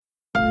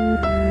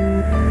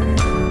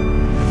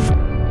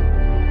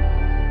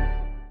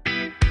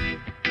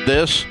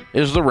This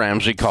is the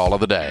Ramsey Call of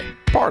the Day,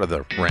 part of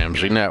the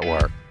Ramsey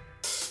Network.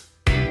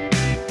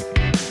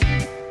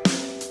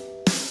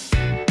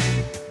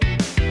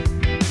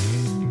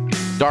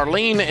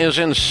 Darlene is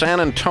in San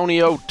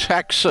Antonio,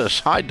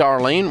 Texas. Hi,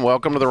 Darlene.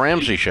 Welcome to the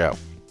Ramsey Show.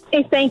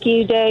 Hey, thank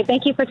you, Dave.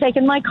 Thank you for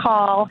taking my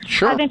call.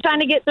 Sure. I've been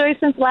trying to get through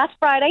since last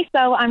Friday,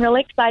 so I'm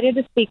really excited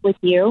to speak with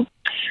you.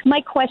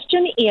 My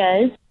question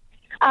is,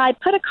 I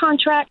put a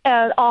contract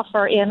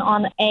offer in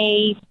on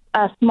a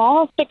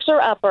small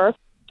fixer-upper,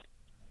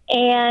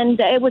 and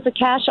it was a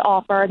cash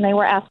offer, and they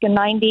were asking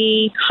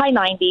high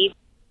 90s,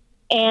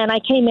 and I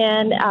came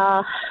in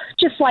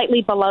just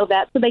slightly below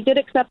that, so they did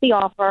accept the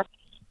offer.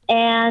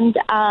 And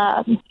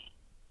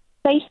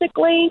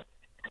basically,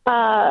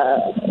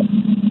 I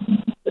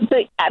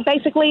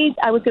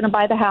was going to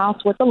buy the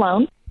house with the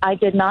loan. I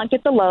did not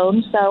get the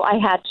loan, so I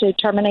had to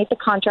terminate the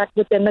contract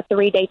within the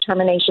 3-day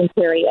termination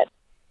period.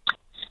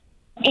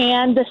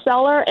 And the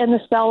seller and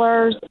the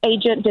seller's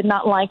agent did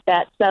not like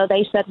that, so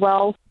they said,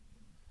 well,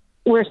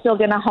 we're still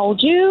going to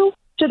hold you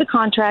to the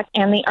contract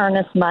and the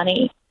earnest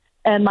money.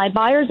 And my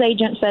buyer's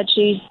agent said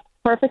she's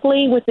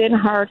perfectly within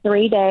her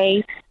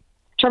 3-day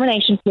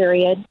termination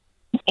period.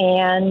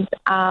 And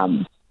I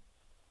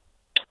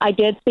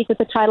did speak with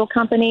the title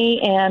company,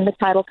 and the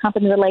title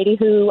company, the lady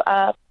who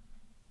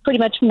pretty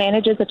much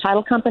manages the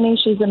title company,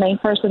 she's the main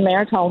person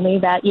there, told me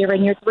that you're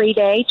in your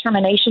 3-day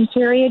termination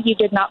period. You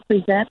did not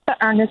present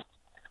the earnest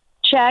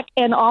check,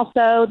 and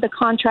also the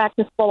contract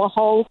is full of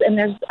holes, and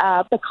there's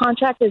the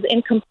contract is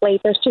incomplete.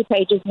 There's 2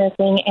 pages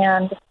missing,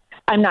 and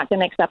I'm not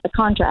going to accept the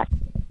contract.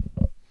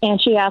 And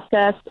she asked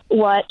us,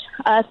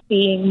 us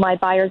being my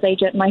buyer's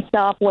agent,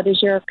 myself, what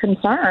is your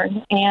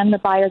concern? And the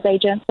buyer's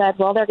agent said,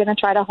 well, they're going to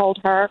try to hold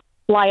her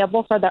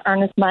liable for the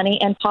earnest money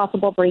and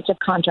possible breach of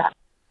contract.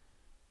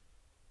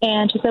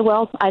 And she said,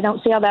 well, I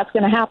don't see how that's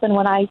going to happen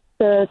when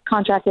the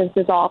contract is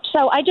dissolved.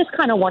 So I just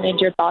kind of wanted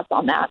your thoughts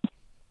on that.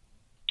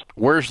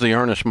 Where's the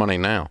earnest money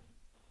now?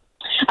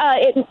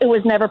 It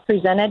was never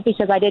presented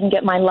because I didn't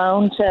get my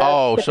loan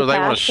to. So they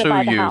want to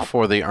sue you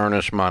for the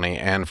earnest money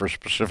and for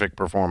specific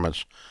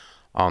performance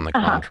on the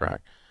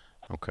contract.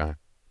 Okay.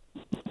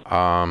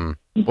 Well,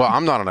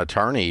 I'm not an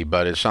attorney,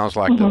 but it sounds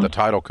like the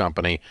title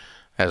company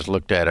has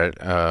looked at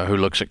it, who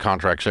looks at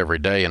contracts every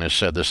day, and has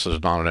said this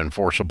is not an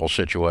enforceable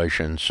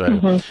situation.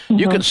 So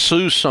you can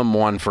sue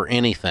someone for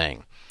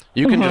anything.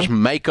 You can just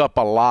make up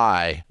a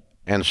lie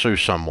and sue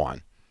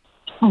someone.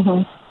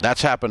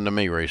 That's happened to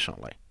me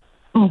recently.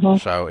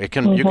 So you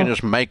can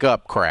just make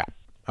up crap,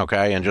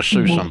 okay, and just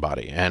sue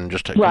somebody, and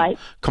just a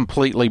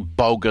completely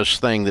bogus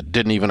thing that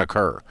didn't even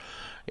occur.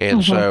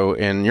 And so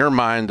in your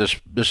mind,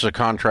 this is a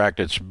contract,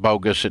 it's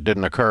bogus, it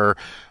didn't occur,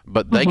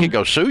 but they could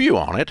go sue you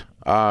on it.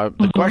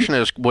 The question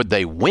is, would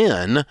they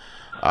win?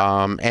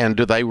 And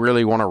do they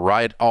really want to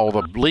write all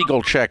the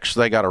legal checks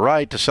they got to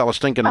write to sell a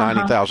stinking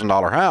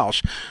 $90,000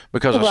 house?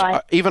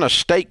 Because even a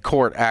state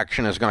court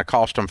action is going to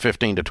cost them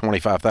 $15,000 to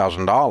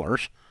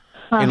 $25,000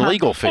 in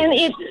legal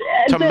fees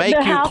to make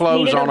you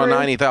close on a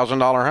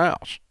 $90,000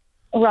 house.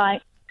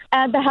 Right.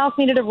 The house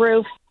needed a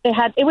roof.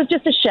 It was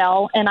just a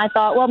shell, and I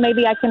thought, well,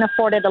 maybe I can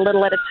afford it a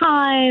little at a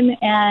time,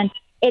 and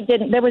it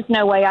didn't. There was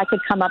no way I could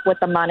come up with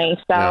the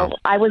money, so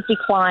I was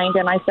declined,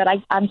 and I said,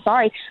 I'm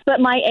sorry, but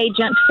my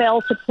agent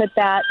failed to put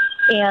that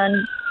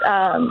in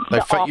the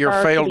offer. You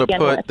failed to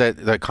put with. that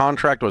the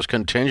contract was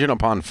contingent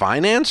upon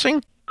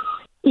financing?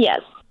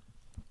 Yes.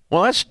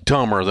 Well, that's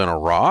dumber than a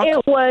rock.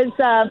 It was.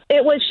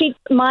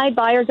 My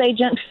buyer's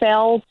agent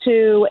failed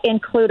to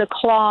include a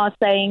clause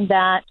saying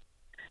that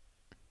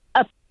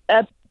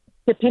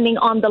depending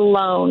on the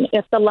loan,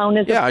 if the loan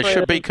is approved, it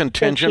should be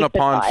contingent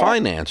upon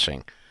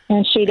financing.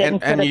 And she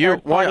didn't. And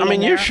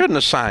you shouldn't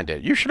have signed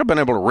it. You should have been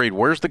able to read.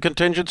 Where's the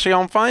contingency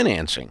on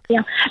financing?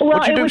 Yeah. Well,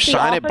 what'd you do?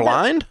 Sign it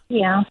blind?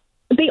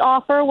 The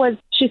offer was.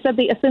 She said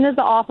as soon as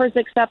the offer is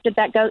accepted,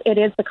 it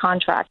is the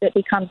contract. It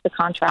becomes the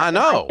contract. I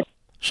know.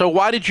 So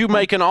why did you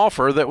make an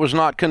offer that was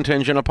not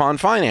contingent upon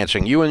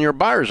financing? You and your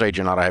buyer's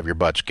agent ought to have your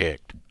butts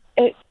kicked.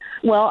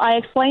 Well, I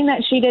explained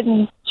that she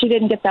didn't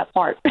get that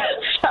part.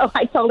 So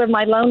I told her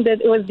my loan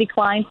was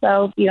declined.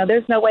 So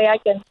there's no way I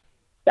can.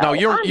 So no,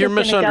 you're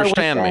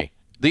misunderstanding me.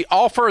 The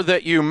offer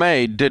that you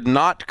made did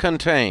not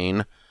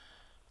contain.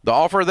 The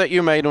offer that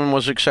you made and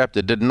was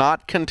accepted did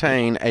not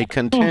contain a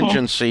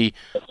contingency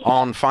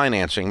on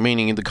financing,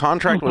 meaning the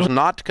contract was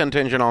not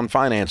contingent on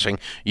financing.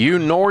 You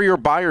nor your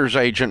buyer's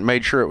agent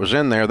made sure it was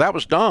in there. That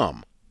was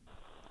dumb.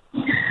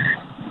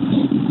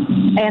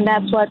 And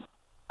that's what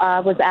I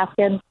was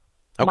asking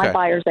my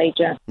buyer's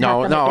agent.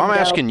 No, I'm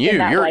asking you.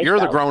 You're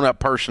the grown-up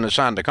person that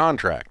signed the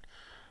contract.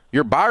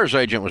 Your buyer's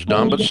agent was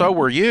dumb, but so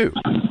were you.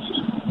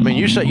 I mean,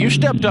 you said you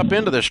stepped up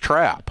into this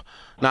trap.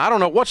 Now, I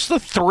don't know. What's the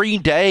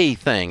 3-day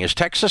thing? Has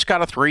Texas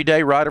got a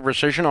 3-day right of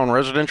rescission on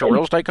residential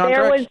real estate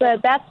contracts?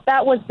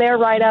 That was their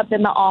write-up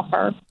in the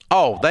offer.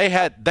 Oh,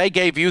 they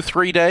gave you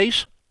 3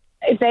 days?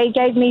 They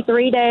gave me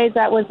 3 days.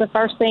 That was the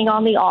first thing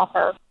on the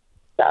offer.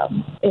 So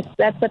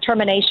that's the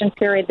termination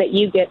period that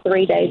you get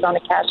 3 days on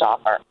a cash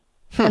offer.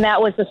 And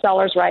that was the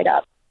seller's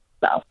write-up.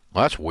 So.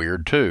 Well, that's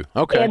weird too.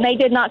 Okay. And they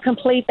didn't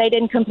complete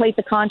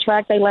the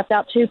contract. They left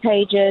out 2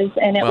 pages,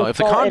 and it was. Well, if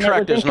the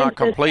contract is not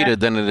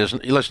completed, then it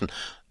isn't. Listen,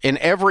 in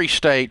every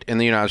state in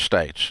the United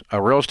States, a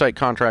real estate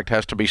contract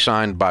has to be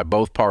signed by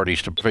both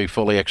parties to be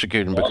fully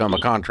executed and become a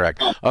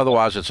contract.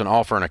 Otherwise, it's an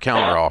offer and a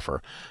counter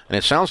offer. And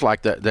it sounds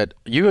like that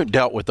you have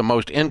dealt with the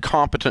most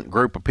incompetent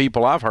group of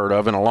people I've heard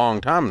of in a long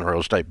time in the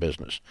real estate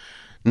business.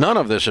 None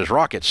of this is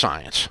rocket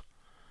science.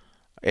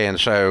 And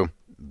so,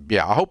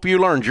 yeah, I hope you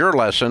learned your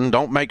lesson.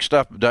 Don't make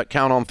stuff that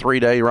count on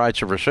 3-day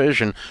rights of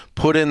rescission.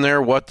 Put in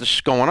there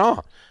what's going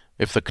on.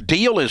 If the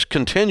deal is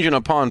contingent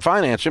upon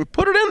financing,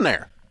 put it in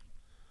there.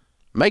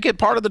 Make it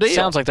part of the deal.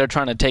 Sounds like they're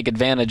trying to take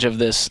advantage of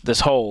this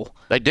hole.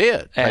 They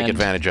did take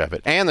advantage of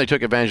it, and they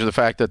took advantage of the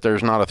fact that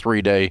there's not a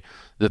 3-day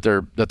that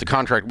the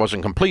contract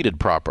wasn't completed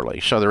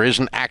properly, so there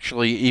isn't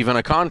actually even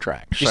a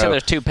contract. You said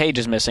there's 2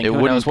 pages missing.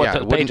 Who knows what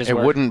the pages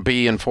were? It wouldn't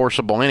be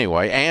enforceable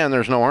anyway, and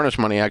there's no earnest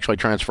money actually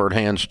transferred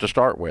hands to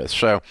start with.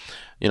 So,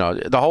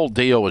 the whole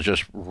deal was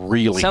just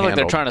really Sounds like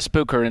they're trying to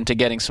spook her into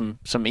getting some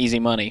easy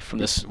money from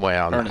this.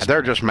 Well,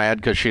 they're just mad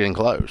because she didn't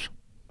close.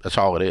 That's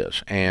all it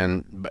is.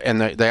 And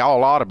they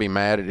all ought to be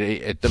mad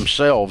at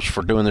themselves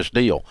for doing this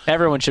deal.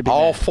 Everyone should be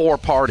All mad. 4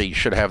 parties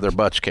should have their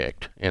butts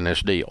kicked in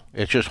this deal.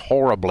 It's just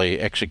horribly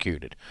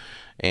executed.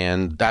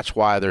 And that's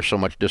why there's so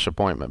much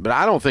disappointment. But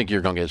I don't think you're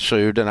going to get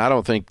sued, and I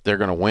don't think they're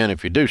going to win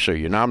if you do sue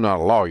you. Now, I'm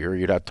not a lawyer.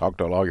 You'd have to talk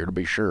to a lawyer to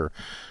be sure.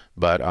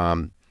 But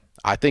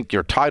I think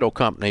your title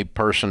company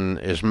person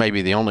is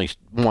maybe the only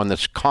one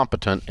that's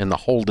competent in the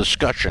whole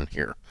discussion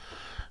here.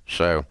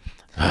 So,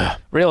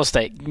 real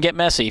estate can get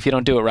messy if you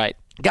don't do it right.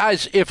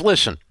 Guys,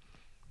 listen,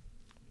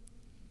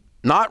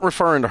 not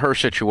referring to her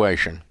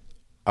situation,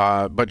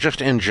 but just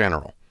in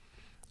general.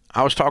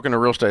 I was talking to a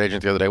real estate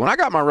agent the other day. When I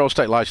got my real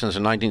estate license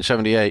in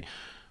 1978,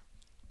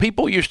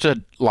 people used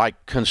to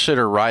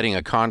consider writing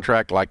a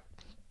contract like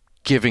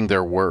giving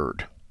their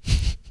word.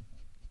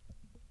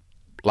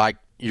 Like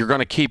you're going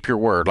to keep your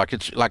word. Like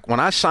it's like when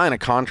I sign a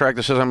contract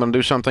that says I'm going to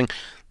do something,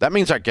 that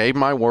means I gave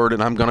my word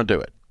and I'm going to do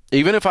it.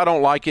 Even if I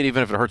don't like it,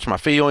 even if it hurts my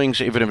feelings,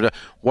 even if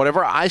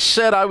whatever I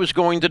said I was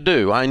going to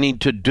do, I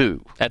need to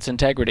do. That's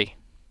integrity.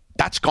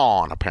 That's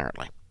gone,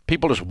 apparently.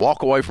 People just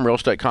walk away from real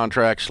estate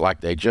contracts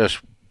like they just,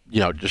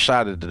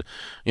 decided to,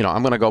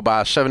 I'm going to go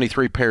buy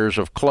 73 pairs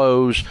of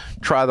clothes,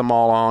 try them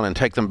all on, and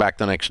take them back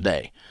the next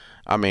day.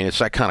 I mean, it's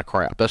that kind of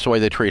crap. That's the way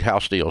they treat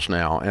house deals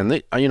now.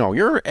 And,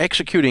 you're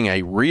executing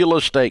a real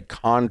estate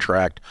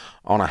contract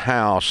on a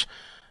house,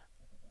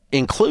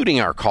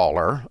 including our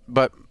caller,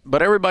 but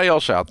everybody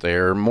else out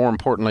there, more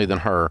importantly than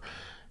her,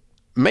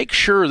 make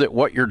sure that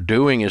what you're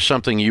doing is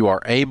something you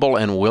are able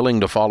and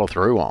willing to follow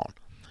through on.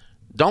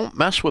 Don't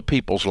mess with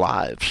people's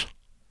lives.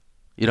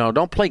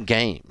 Don't play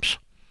games.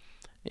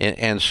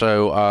 And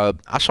so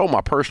I sold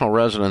my personal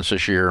residence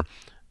this year,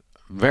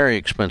 very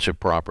expensive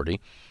property,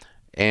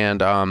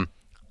 and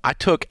I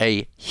took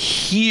a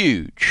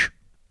huge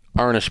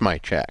earnest money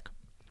check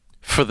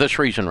for this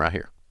reason right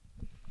here.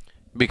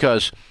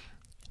 Because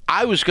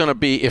I was going to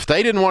be, if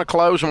they didn't want to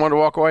close and wanted to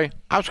walk away,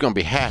 I was going to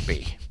be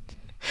happy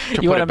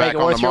to put it back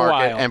on the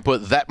market and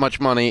put that much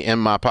money in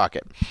my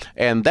pocket.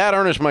 And that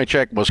earnest money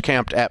check was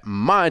camped at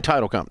my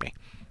title company,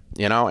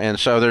 and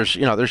so there's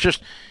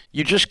just,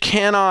 you just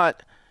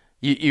cannot,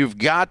 you've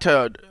got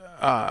to,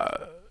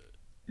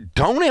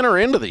 don't enter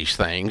into these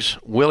things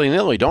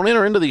willy-nilly. Don't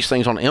enter into these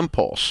things on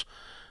impulse.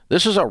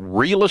 This is a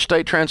real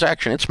estate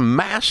transaction. It's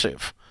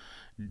massive.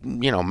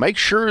 Make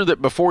sure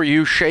that before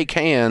you shake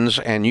hands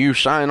and you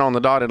sign on the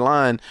dotted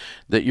line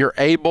that you're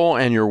able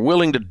and you're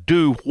willing to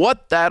do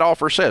what that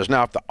offer says.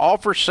 Now, if the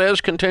offer says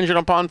contingent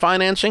upon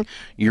financing,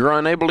 you're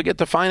unable to get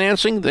the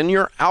financing, then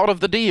you're out of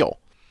the deal.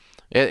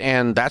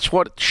 And that's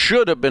what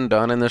should have been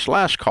done in this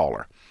last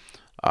caller.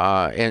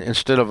 And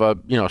instead of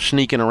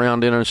sneaking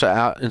around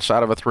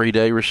inside of a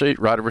 3-day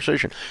right of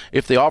rescission.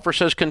 If the offer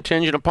says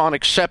contingent upon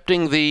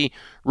accepting the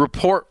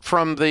report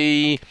from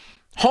the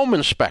home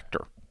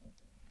inspector,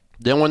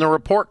 then when the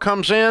report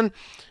comes in,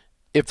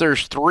 if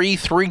there's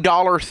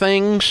 $3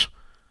 things,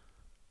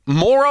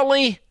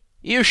 morally,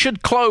 you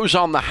should close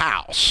on the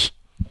house.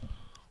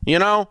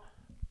 Now,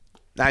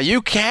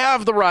 you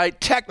have the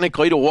right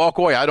technically to walk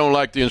away. I don't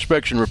like the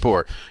inspection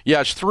report.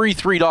 Yeah, it's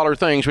 $3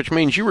 things, which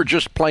means you were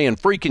just playing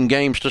freaking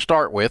games to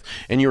start with,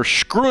 and you're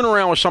screwing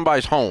around with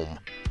somebody's home.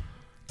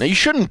 Now, you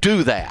shouldn't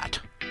do that.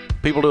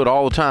 People do it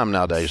all the time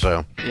nowadays,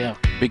 though. Yeah.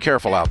 Be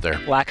careful out there.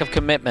 Lack of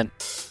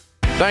commitment.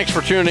 Thanks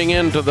for tuning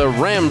in to the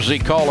Ramsey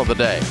Call of the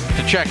Day.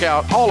 To check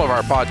out all of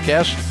our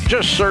podcasts,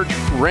 just search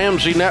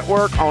Ramsey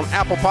Network on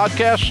Apple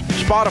Podcasts,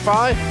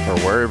 Spotify, or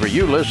wherever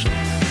you listen.